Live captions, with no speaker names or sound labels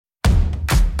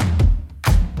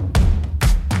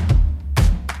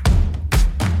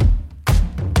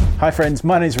Hi friends,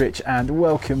 my name's Rich and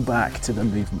welcome back to the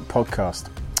Movement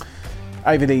Podcast.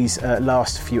 Over these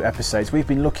last few episodes, we've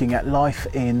been looking at life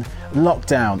in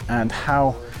lockdown and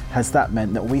how has that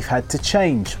meant that we've had to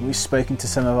change. We've spoken to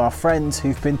some of our friends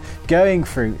who've been going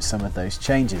through some of those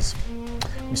changes.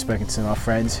 We've spoken to some of our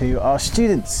friends who are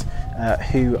students,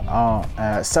 who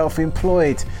are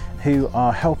self-employed, who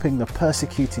are helping the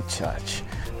persecuted church.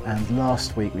 And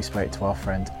last week we spoke to our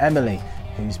friend Emily,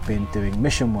 who's been doing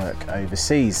mission work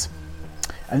overseas.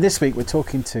 And this week we're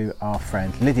talking to our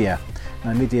friend Lydia.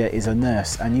 Now Lydia is a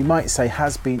nurse and you might say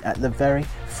has been at the very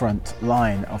front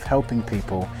line of helping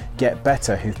people get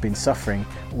better who've been suffering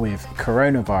with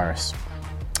coronavirus.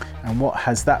 And what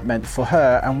has that meant for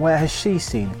her and where has she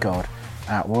seen God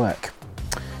at work?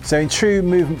 So in true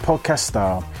Movement Podcast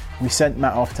style, we sent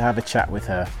Matt off to have a chat with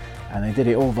her and they did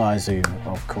it all via Zoom,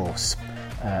 of course.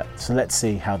 So let's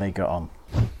see how they got on.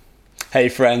 Hey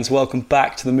friends, welcome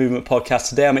back to the Movement Podcast.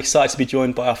 Today I'm excited to be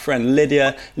joined by our friend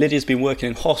Lydia. Lydia's been working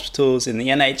in hospitals, in the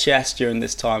NHS during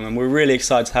this time, and we're really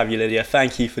excited to have you, Lydia.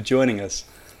 Thank you for joining us.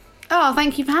 Oh,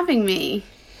 thank you for having me.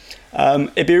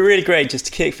 It'd be really great just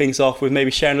to kick things off with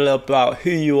maybe sharing a little about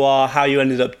who you are, how you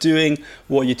ended up doing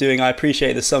what you're doing. I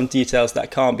appreciate there's some details that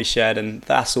can't be shared and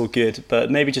that's all good, but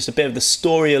maybe just a bit of the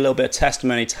story, a little bit of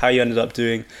testimony to how you ended up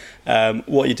doing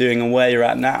what you're doing and where you're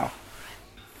at now.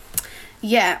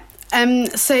 Yeah.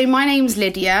 So my name's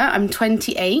Lydia, I'm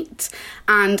 28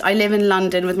 and I live in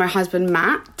London with my husband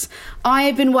Matt. I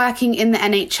have been working in the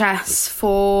NHS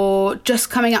for just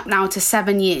coming up now to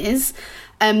 7 years.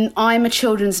 I'm a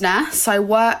children's nurse. I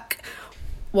always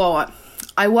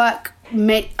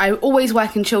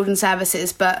work in children's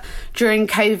services, but during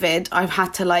COVID I've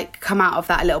had to come out of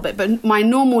that a little bit. But my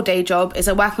normal day job is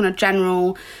I work on a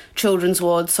general children's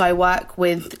ward, so I work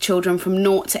with children from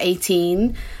 0 to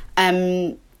 18.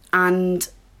 And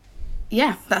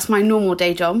yeah, that's my normal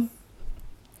day job.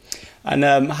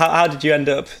 And how did you end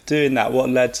up doing that? What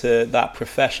led to that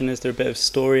profession? Is there a bit of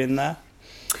story in there?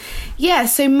 Yeah,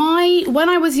 so when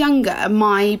I was younger,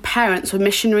 my parents were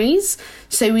missionaries.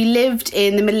 So we lived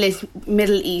in the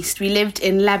Middle East. We lived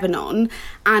in Lebanon.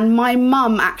 And my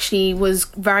mum actually was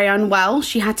very unwell.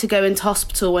 She had to go into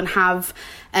hospital and have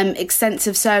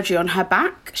extensive surgery on her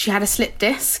back. She had a slip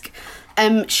disc.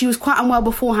 She was quite unwell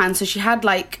beforehand, so she had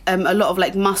a lot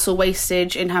of muscle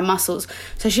wastage in her muscles.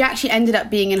 So she actually ended up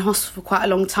being in hospital for quite a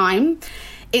long time.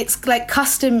 It's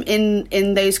custom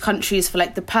in those countries for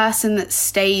the person that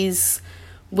stays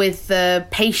with the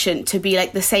patient to be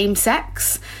the same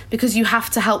sex, because you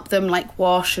have to help them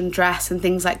wash and dress and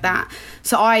things like that.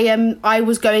 So I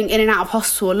was going in and out of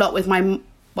hospital a lot with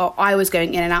I was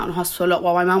going in and out of hospital a lot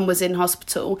while my mum was in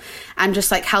hospital, and just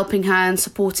helping her and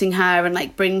supporting her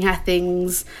and bringing her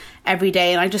things every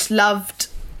day. And I just loved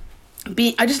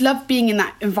being in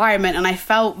that environment, and I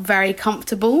felt very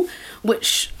comfortable,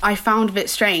 which I found a bit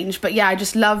strange. But yeah, I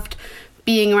just loved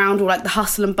being around all the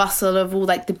hustle and bustle of all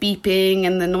the beeping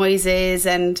and the noises,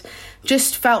 and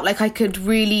just felt like I could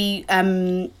really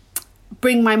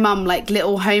bring my mum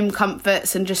little home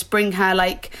comforts and just bring her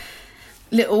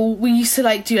we used to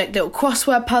do little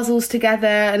crossword puzzles together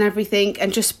and everything,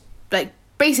 and just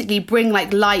basically bring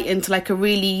light into a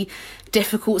really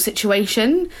difficult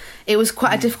situation. It was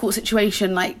quite a difficult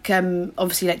situation,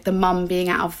 obviously the mum being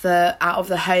out of the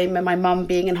home and my mum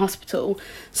being in hospital.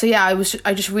 So yeah,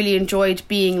 I just really enjoyed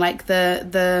being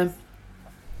the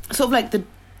sort of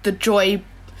the joy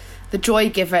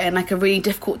giver in a really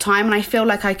difficult time. And I feel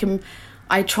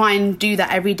I try and do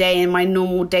that every day in my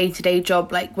normal day-to-day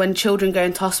job. When children go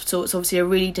into hospital, it's obviously a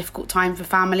really difficult time for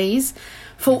families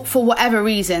for whatever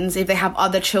reasons, if they have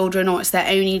other children or it's their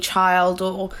only child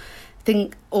or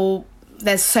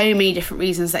there's so many different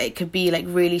reasons that it could be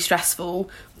really stressful,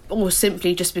 or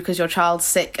simply just because your child's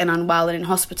sick and unwell and in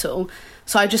hospital.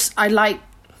 So I just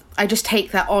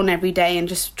take that on every day and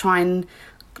just try and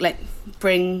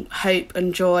bring hope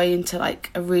and joy into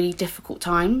a really difficult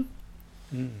time.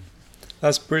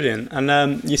 That's brilliant.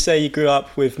 And you say you grew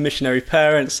up with missionary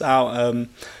parents out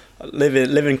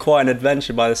living quite an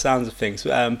adventure by the sounds of things.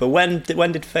 But when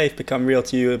did faith become real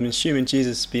to you? I'm assuming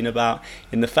Jesus has been about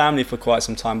in the family for quite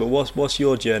some time, but what's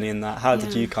your journey in that? How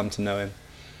did you come to know him?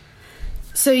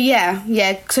 So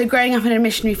so growing up in a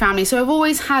missionary family, so I've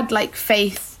always had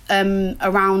faith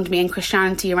around me and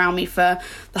Christianity around me for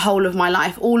the whole of my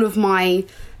life. All of my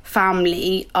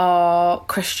family are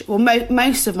Christian. Well,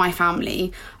 most of my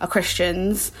family are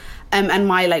Christians, and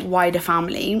my wider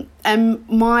family.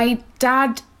 My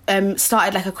dad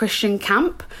started a Christian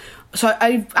camp. So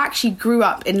I actually grew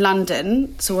up in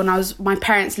London. So when my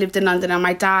parents lived in London, and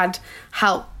my dad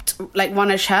helped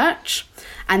run a church,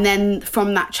 and then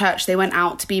from that church they went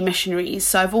out to be missionaries.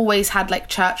 So I've always had like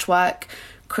church work,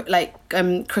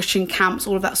 Christian camps,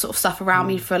 all of that sort of stuff around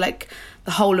me for like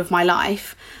the whole of my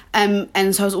life.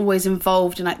 And so I was always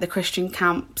involved in like the Christian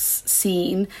camps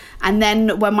scene. And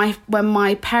then when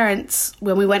my parents,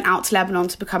 when we went out to Lebanon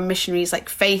to become missionaries, like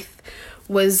faith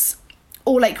was,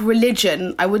 or like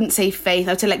religion, I wouldn't say faith,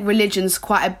 I would say like religion's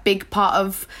quite a big part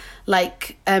of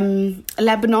like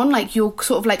Lebanon. Like you're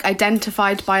sort of like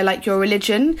identified by like your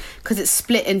religion, because it's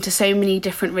split into so many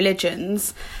different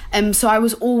religions. So I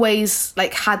was always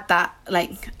like had that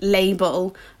like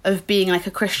label of being like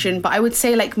a Christian. But I would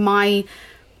say like my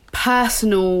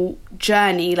personal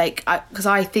journey, like because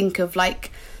I think of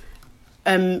like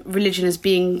religion as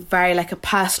being very like a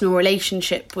personal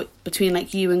relationship between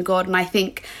like you and God, and I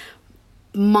think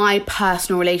my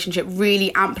personal relationship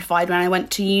really amplified when I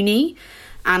went to uni.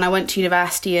 And I went to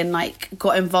university and like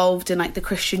got involved in like the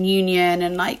Christian Union,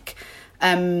 and like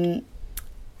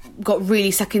got really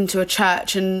stuck into a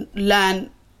church and learned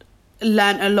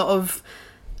a lot of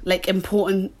like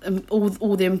important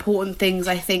all the important things,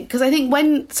 I think. Because I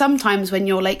think sometimes when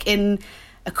you're like in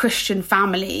a Christian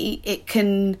family,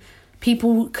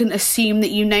 people can assume that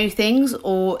you know things,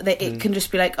 or that it can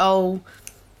just be like, oh,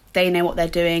 they know what they're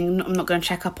doing, I'm not going to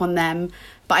check up on them.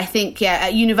 But I think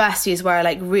at university is where I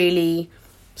like really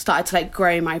started to like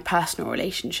grow my personal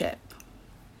relationship.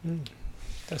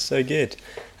 That's so good.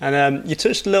 And you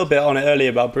touched a little bit on it earlier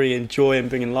about bringing joy and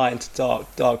bringing light into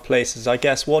dark places. I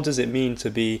guess, what does it mean to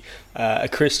be a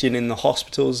Christian in the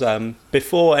hospitals?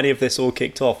 Before any of this all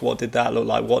kicked off, what did that look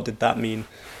like? What did that mean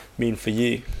for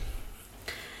you?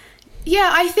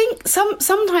 Yeah, I think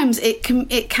sometimes it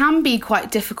can be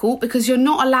quite difficult, because you're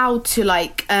not allowed to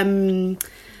like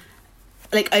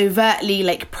overtly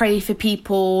like pray for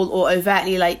people, or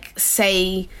overtly like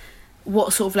say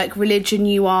what sort of like religion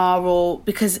you are, or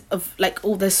because of like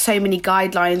there's so many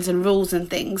guidelines and rules and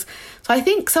things. So I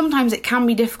think sometimes it can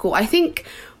be difficult. I think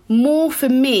more for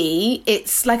me,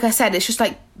 it's like I said, it's just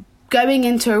like going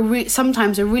into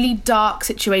sometimes a really dark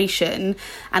situation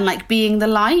and like being the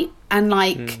light, and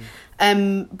like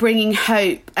bringing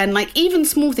hope, and like even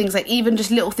small things, like even just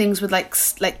little things with like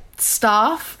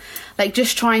staff, like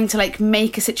just trying to like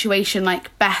make a situation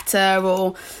like better,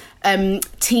 or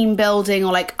team building,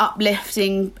 or like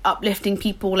uplifting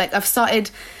people. Like I've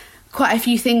started quite a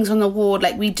few things on the ward.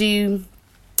 Like we do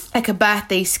like a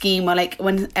birthday scheme where like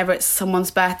whenever it's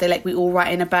someone's birthday, like we all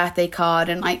write in a birthday card,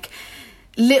 and like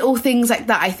little things like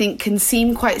that I think can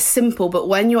seem quite simple, but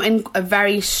when you're in a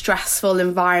very stressful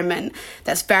environment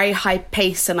that's very high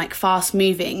paced and like fast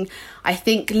moving, I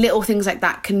think little things like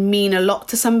that can mean a lot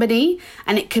to somebody,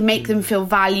 and it can make them feel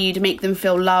valued, make them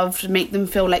feel loved, make them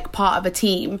feel like part of a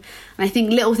team. And I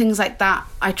think little things like that,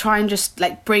 I try and just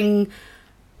like bring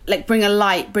a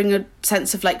light, bring a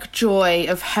sense of like joy,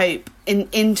 of hope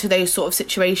into those sort of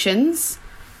situations.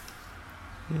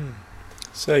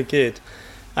 So good.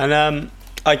 And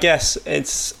I guess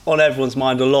it's on everyone's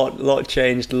mind. A lot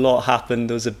changed, a lot happened.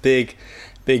 There was a big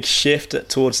shift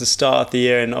towards the start of the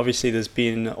year, and obviously there's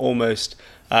been almost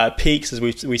peaks as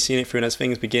we've seen it through, and as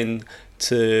things begin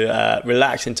to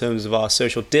relax in terms of our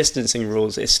social distancing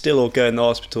rules. It's still all going in the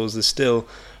hospitals. There's still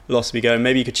lots to be going.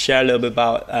 Maybe you could share a little bit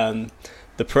about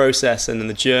the process and then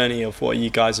the journey of what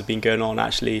you guys have been going on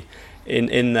actually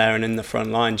in there and in the front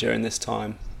line during this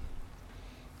time.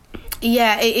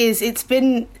 Yeah, it is.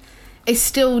 It's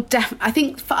still I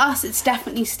think for us it's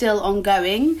definitely still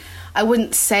ongoing.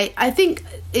 I think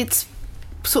it's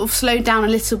sort of slowed down a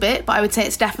little bit, but I would say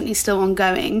it's definitely still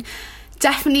ongoing.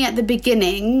 Definitely at the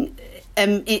beginning,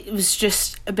 it was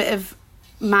just a bit of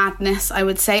madness, I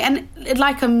would say. And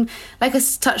like I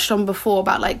touched on before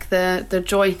about like the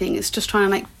joy thing, it's just trying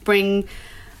to like bring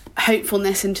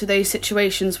hopefulness into those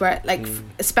situations where like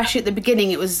especially at the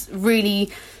beginning it was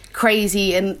really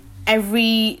crazy, and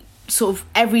every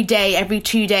day, every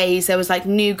 2 days, there was like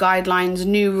new guidelines,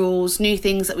 new rules, new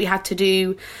things that we had to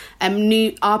do.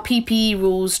 Our PPE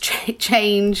rules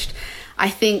changed, I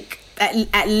think,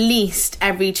 at least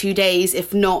every 2 days,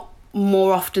 if not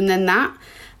more often than that.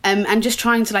 And just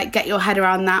trying to like get your head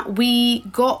around that. We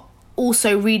got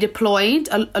also redeployed.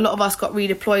 A lot of us got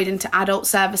redeployed into adult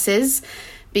services,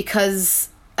 because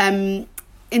in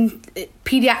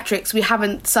paediatrics we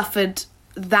haven't suffered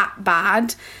that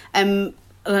bad.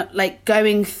 Like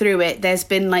going through it, there's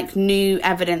been like new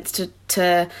evidence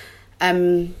to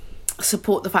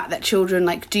support the fact that children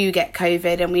like do get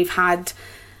COVID, and we've had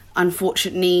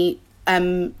unfortunately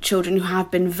children who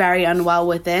have been very unwell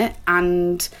with it,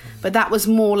 but that was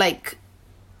more like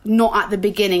not at the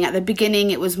beginning. At the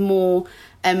beginning, it was more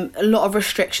a lot of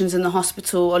restrictions in the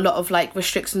hospital, a lot of like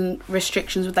restrictions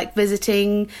with like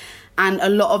visiting, and a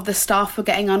lot of the staff were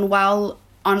getting unwell.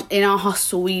 In our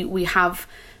hostel, we have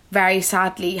very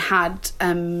sadly had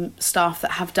staff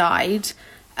that have died,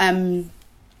 and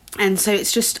so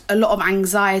it's just a lot of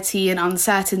anxiety and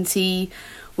uncertainty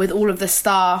with all of the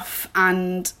staff,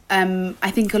 and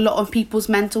I think a lot of people's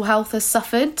mental health has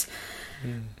suffered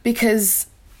because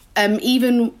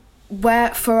even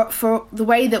where for the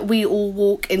way that we all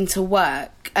walk into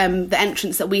work, the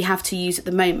entrance that we have to use at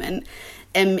the moment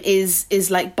is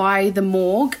like by the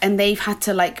morgue, and they've had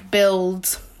to like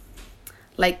build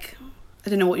like, I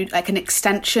don't know what you like, an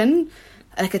extension,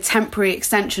 like a temporary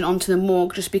extension onto the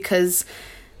morgue, just because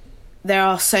there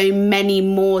are so many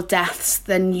more deaths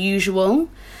than usual.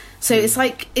 So it's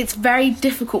like, it's very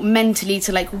difficult mentally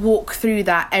to like walk through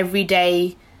that every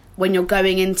day when you're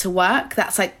going into work.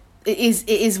 That's like, it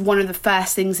is one of the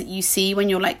first things that you see when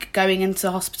you're like going into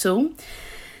the hospital.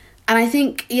 And I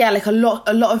think, yeah, like a lot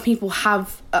of people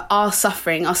are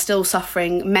still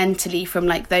suffering mentally from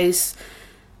like those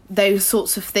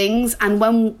sorts of things. And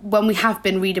when we have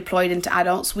been redeployed into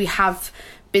adults, we have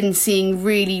been seeing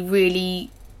really, really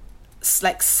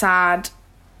like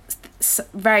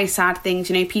very sad things,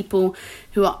 you know, people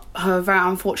who are very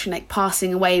unfortunate, like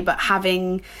passing away, but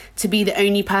having to be the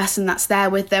only person that's there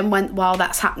with them while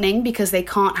that's happening, because they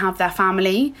can't have their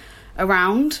family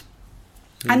around.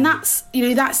 And that's, you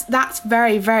know, that's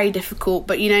very, very difficult.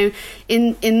 But, you know,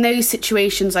 in those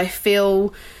situations, I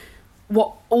feel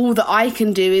all that I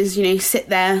can do is, you know, sit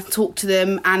there, talk to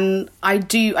them, and I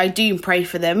do pray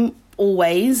for them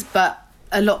always, but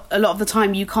a lot of the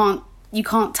time you can't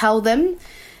tell them,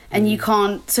 and you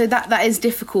can't, so that is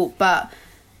difficult. But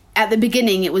at the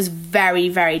beginning it was very,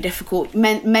 very difficult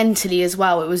mentally as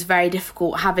well. It was very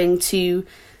difficult having to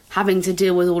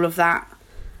deal with all of that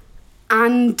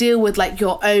and deal with like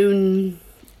your own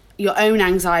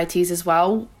anxieties as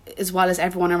well as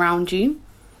everyone around you.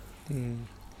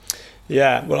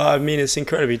 Yeah, well, I mean, it's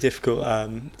incredibly difficult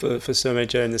for so many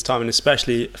during this time, and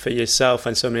especially for yourself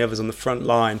and so many others on the front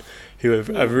line who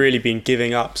have really been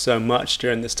giving up so much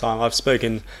during this time. I've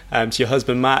spoken to your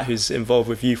husband, Matt, who's involved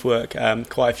with youth work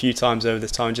quite a few times over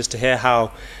this time, just to hear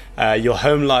how your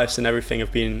home lives and everything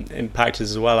have been impacted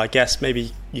as well. I guess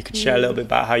maybe you could share a little bit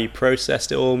about how you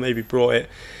processed it all, maybe brought it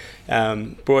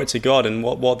to God, and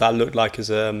what that looked like as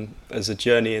a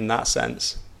journey in that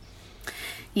sense.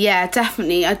 Yeah,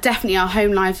 definitely. Our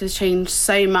home lives has changed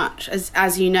so much,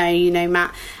 as you know,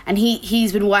 Matt, and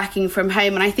he's been working from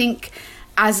home, and I think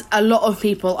as a lot of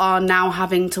people are now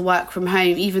having to work from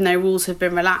home, even though rules have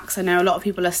been relaxed, I know a lot of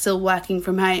people are still working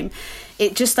from home.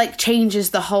 It just like changes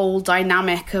the whole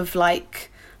dynamic of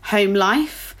like home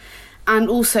life, and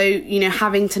also, you know,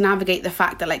 having to navigate the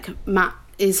fact that like Matt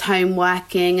is home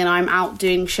working and I'm out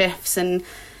doing shifts, and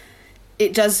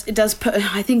it does put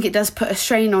a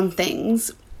strain on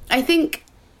things. I think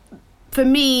for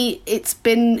me it's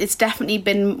definitely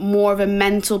been more of a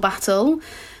mental battle,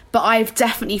 but I've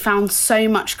definitely found so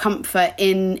much comfort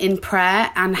in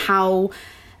prayer, and how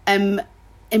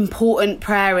important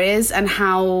prayer is, and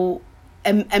how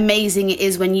amazing it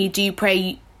is when you do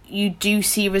pray. You do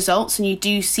see results and you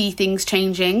do see things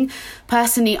changing.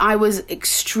 Personally, I was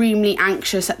extremely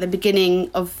anxious at the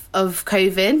beginning of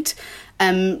COVID,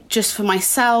 just for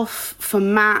myself, for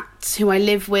Matt, who I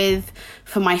live with,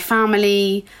 for my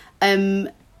family.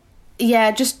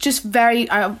 Just very,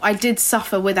 I did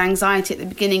suffer with anxiety at the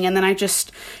beginning, and then I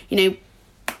just, you know,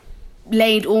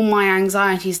 laid all my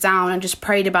anxieties down and just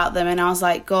prayed about them, and I was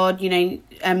like, God, you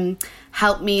know,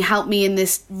 help me in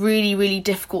this really, really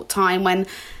difficult time, when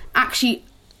actually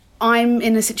I'm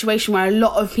in a situation where a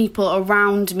lot of people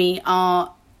around me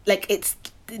are like, it's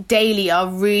daily, are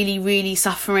really, really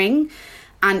suffering,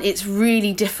 and it's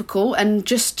really difficult. And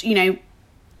just, you know,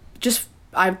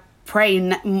 I pray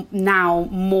now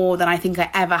more than I think I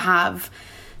ever have.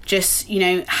 Just, you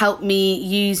know, help me,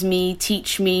 use me,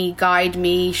 teach me, guide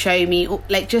me, show me,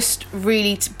 like just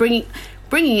really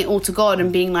bringing it all to God,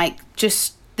 and being like,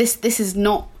 just this is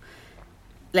not,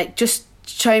 like, just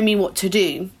show me what to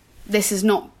do. This is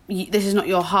not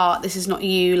your heart. This is not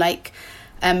you. Like,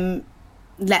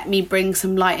 let me bring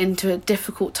some light into a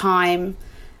difficult time.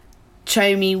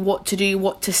 Show me what to do,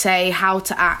 what to say, how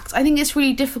to act. I think it's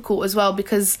really difficult as well,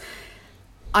 because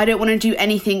I don't want to do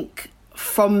anything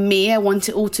from me. I want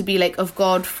it all to be like of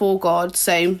God, for God.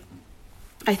 So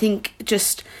I think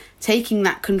just taking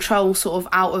that control sort of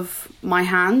out of my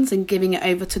hands and giving it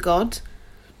over to God.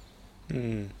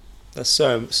 That's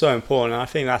so important. I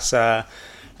think that's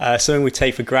something we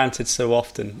take for granted so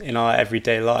often in our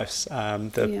everyday lives.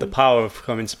 The power of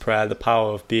coming to prayer, the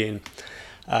power of being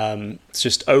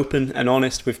just open and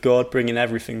honest with God, bringing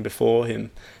everything before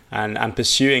him and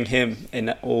pursuing him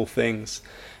in all things.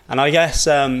 And I guess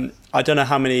I don't know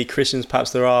how many Christians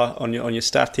perhaps there are on your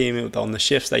staff team, on the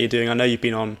shifts that you're doing. I know you've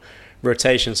been on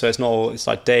rotation, so it's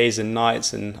like days and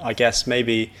nights, and I guess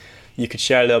maybe you could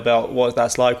share a little about what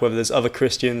that's like, whether there's other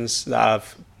Christians that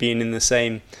have been in the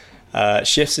same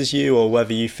shifts as you, or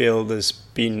whether you feel there's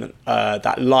been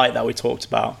that light that we talked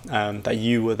about, that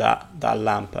you were that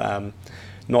lamp,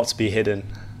 not to be hidden.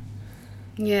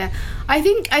 Yeah, I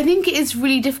think it is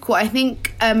really difficult. I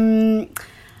think when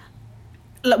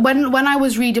I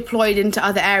was redeployed into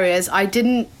other areas, I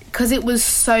didn't, because it was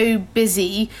so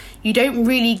busy, you don't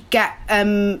really get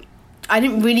I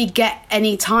didn't really get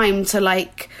any time to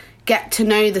like get to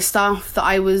know the staff that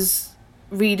I was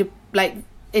in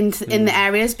the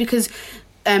areas, because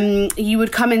you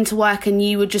would come into work and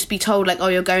you would just be told like, oh,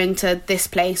 you're going to this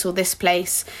place or this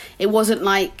place. It wasn't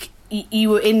like you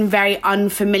were in very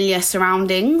unfamiliar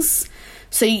surroundings,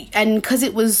 so and because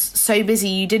it was so busy,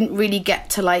 you didn't really get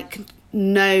to like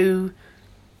know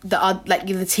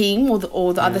the team or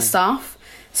the other staff.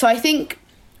 So I think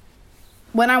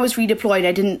when I was redeployed,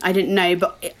 I didn't know,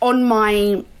 but on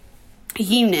my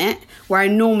unit where I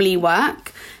normally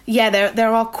work,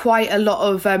 there are quite a lot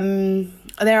of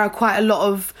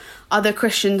other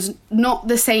Christians, not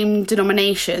the same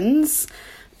denominations,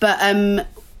 but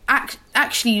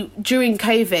actually during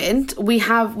COVID we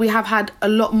have had a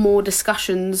lot more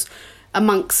discussions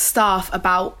amongst staff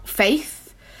about faith,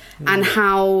 and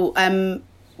how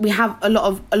we have a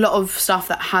lot of staff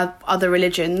that have other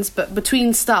religions, but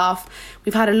between staff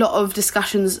we've had a lot of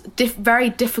discussions, very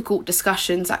difficult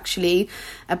discussions actually,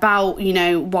 about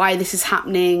why this is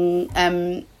happening.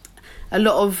 A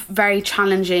lot of very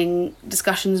challenging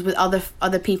discussions with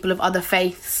other people of other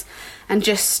faiths, and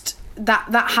just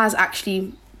that has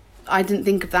actually, I didn't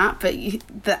think of that, but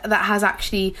that has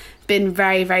actually been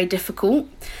very, very difficult.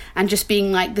 And just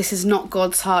being like, this is not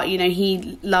God's heart,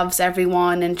 he loves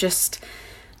everyone, and just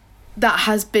that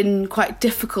has been quite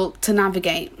difficult to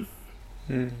navigate.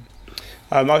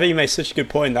 I think you made such a good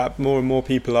point that more and more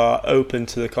people are open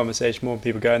to the conversation, more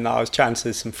people going that. I was chatting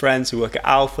to some friends who work at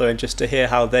Alpha, and just to hear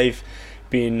how they've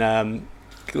been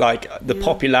the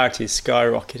popularity has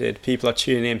skyrocketed. People are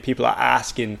tuning in, people are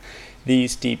asking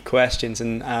these deep questions,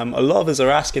 and a lot of us are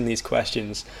asking these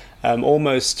questions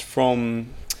almost from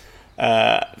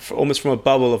a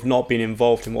bubble of not being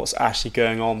involved in what's actually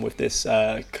going on with this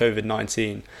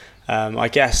COVID-19. I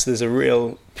guess there's a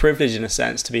real privilege in a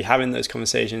sense to be having those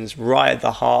conversations right at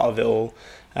the heart of it all,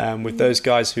 with those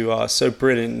guys who are so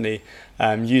brilliantly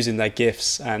using their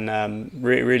gifts and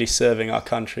really serving our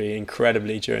country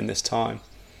incredibly during this time.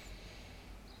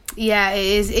 Yeah,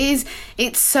 it is.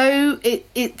 It's so.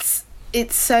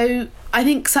 I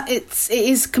think it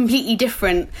is completely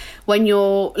different when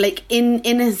you're like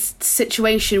in a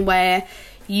situation where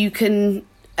you can.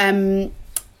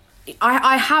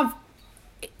 I have.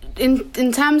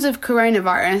 In terms of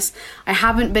coronavirus, I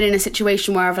haven't been in a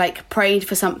situation where I've like prayed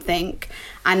for something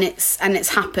and it's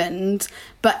happened.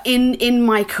 But in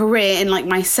my career, in like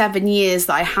my 7 years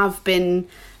that I have been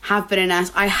a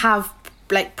nurse, I have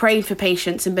like prayed for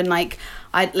patients and been like,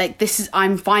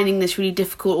 I'm finding this really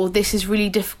difficult, or this is really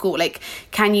difficult. Like,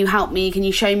 can you help me? Can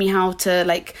you show me how to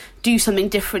like do something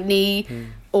differently?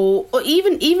 Or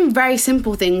even very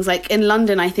simple things like in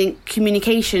London, I think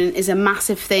communication is a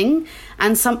massive thing,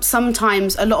 and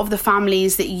sometimes a lot of the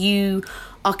families that you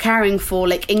are caring for,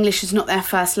 like English is not their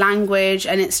first language,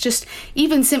 and it's just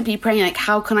even simply praying like,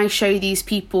 how can I show these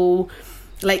people,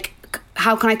 like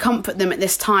how can I comfort them at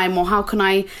this time, or how can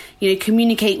I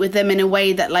communicate with them in a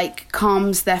way that like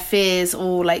calms their fears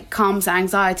or like calms their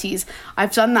anxieties.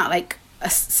 I've done that like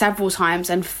several times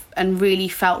and really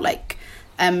felt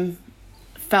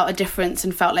a difference,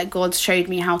 and felt like God showed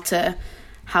me how to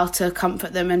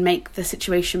comfort them and make the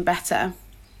situation better.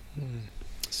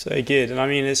 So good. And I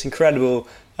mean, it's incredible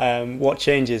what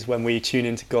changes when we tune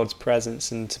into God's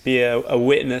presence, and to be a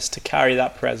witness, to carry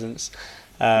that presence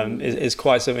is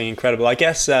quite something incredible. I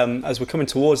guess as we're coming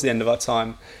towards the end of our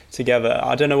time together,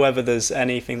 I don't know whether there's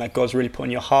anything that God's really put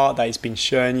in your heart, that he's been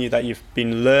showing you, that you've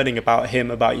been learning about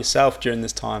him, about yourself during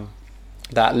this time,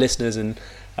 that listeners and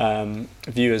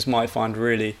viewers might find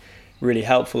really, really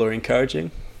helpful or encouraging.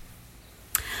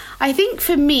 I think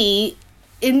for me,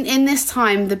 in this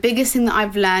time, the biggest thing that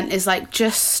I've learned is like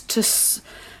just to,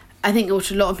 I think which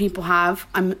a lot of people have,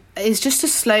 is just to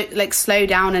slow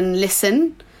down and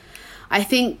listen. I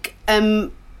think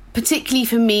particularly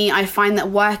for me, I find that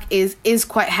work is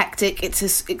quite hectic.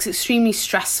 It's extremely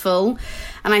stressful,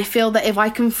 and I feel that if I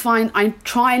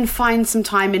try and find some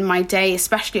time in my day,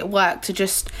 especially at work, to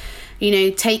just,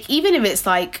 take, even if it's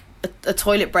like a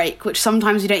toilet break, which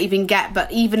sometimes you don't even get,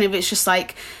 but even if it's just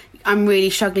like, I'm really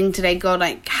struggling today, God,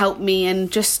 like help me,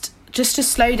 and just to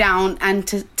slow down and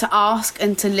to ask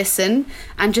and to listen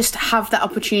and just have that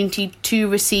opportunity to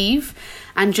receive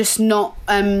and just not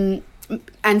and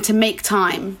to make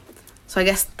time. So I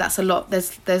guess that's a lot.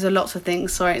 There's a lot of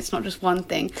things. Sorry, it's not just one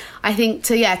thing. I think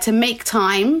to make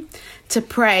time, to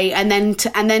pray, and then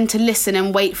to listen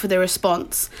and wait for the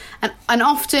response. And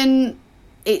often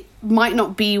it might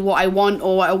not be what I want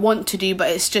or what I want to do, but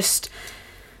it's just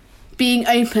being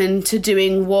open to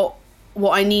doing what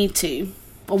I need to,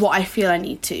 or what I feel I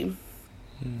need to.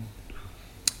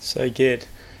 So good.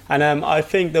 And I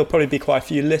think there'll probably be quite a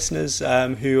few listeners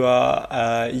who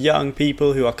are young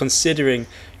people who are considering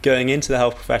going into the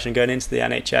health profession, going into the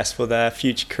NHS for their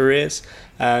future careers.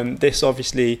 This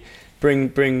obviously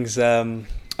brings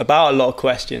about a lot of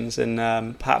questions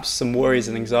and perhaps some worries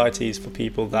and anxieties for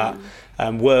people that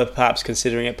were perhaps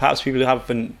considering it. Perhaps people who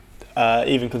haven't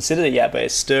even considered it yet, but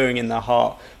it's stirring in their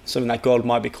heart, something that God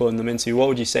might be calling them into. What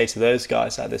would you say to those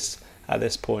guys at this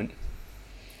point?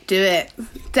 Do it.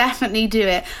 Definitely do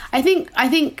it. I think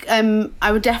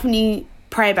I would definitely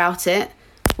pray about it.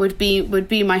 Would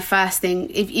be my first thing.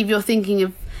 If you're thinking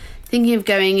of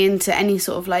going into any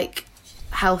sort of like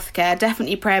healthcare,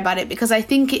 definitely pray about it, because I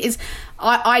think it is.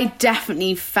 I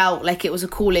definitely felt like it was a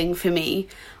calling for me.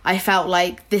 I felt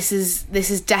like this is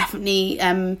definitely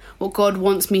what God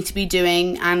wants me to be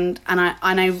doing, and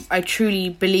I truly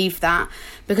believe that,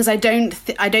 because I don't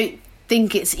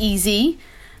think it's easy.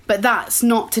 But that's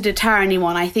not to deter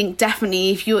anyone. I think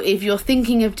definitely if you're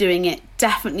thinking of doing it,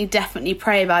 definitely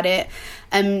pray about it.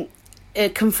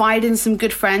 Confide in some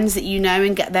good friends that you know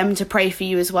and get them to pray for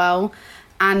you as well.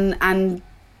 And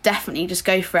definitely just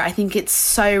go for it. I think it's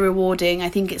so rewarding. I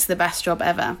think it's the best job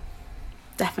ever.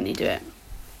 Definitely do it.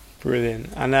 Brilliant.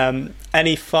 And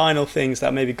any final things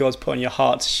that maybe God's put on your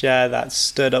heart to share that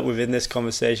stirred up within this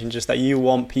conversation, just that you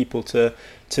want people to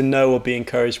know or be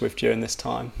encouraged with during this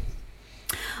time?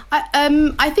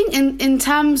 I think in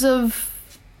terms of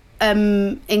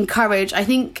encourage, I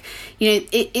think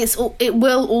it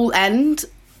will all end.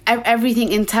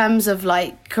 Everything in terms of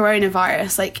like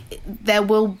coronavirus, like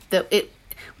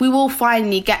we will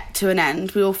finally get to an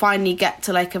end. We will finally get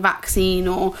to like a vaccine,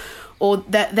 or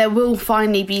there will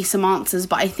finally be some answers.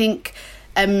 But I think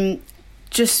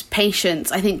just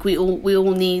patience. I think we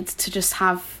all need to just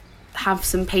have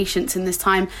some patience in this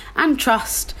time, and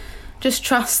trust. Just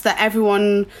trust that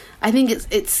everyone. I think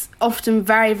it's often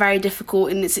very, very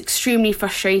difficult and it's extremely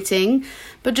frustrating,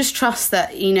 but just trust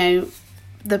that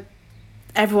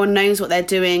everyone knows what they're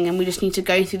doing, and we just need to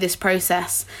go through this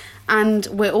process, and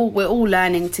we're all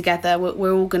learning together.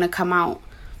 We're all going to come out,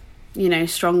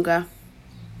 stronger.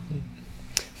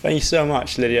 Thank you so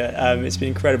much, Lydia. It's been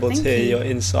incredible to hear your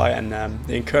insight and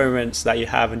the encouragements that you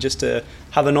have, and just to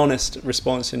have an honest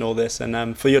response in all this.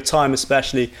 And for your time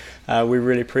especially, we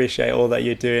really appreciate all that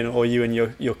you're doing. All you and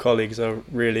your colleagues are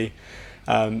really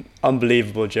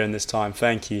unbelievable during this time.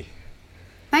 Thank you.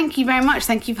 Thank you very much.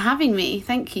 Thank you for having me.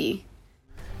 Thank you.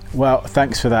 Well,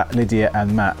 thanks for that, Lydia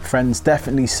and Matt. Friends,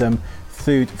 definitely some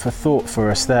food for thought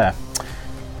for us there.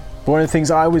 But one of the things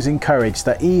I was encouraged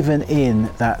that even in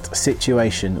that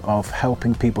situation of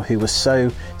helping people who were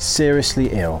so seriously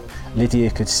ill,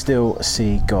 Lydia could still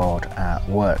see God at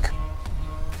work.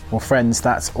 Well, friends,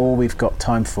 that's all we've got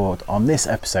time for on this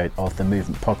episode of the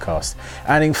Movement Podcast.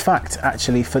 And in fact,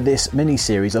 actually, for this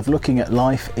mini-series of looking at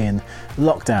life in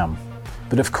lockdown.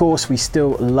 But of course, we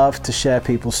still love to share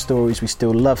people's stories. We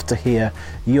still love to hear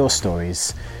your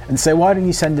stories. And so why don't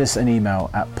you send us an email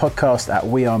at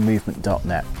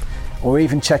podcast@wearemovement.net. Or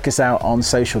even check us out on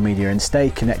social media and stay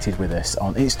connected with us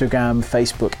on Instagram,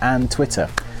 Facebook and Twitter.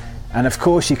 And of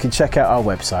course you can check out our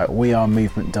website,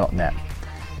 wearemovement.net.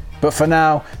 But for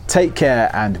now, take care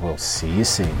and we'll see you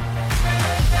soon.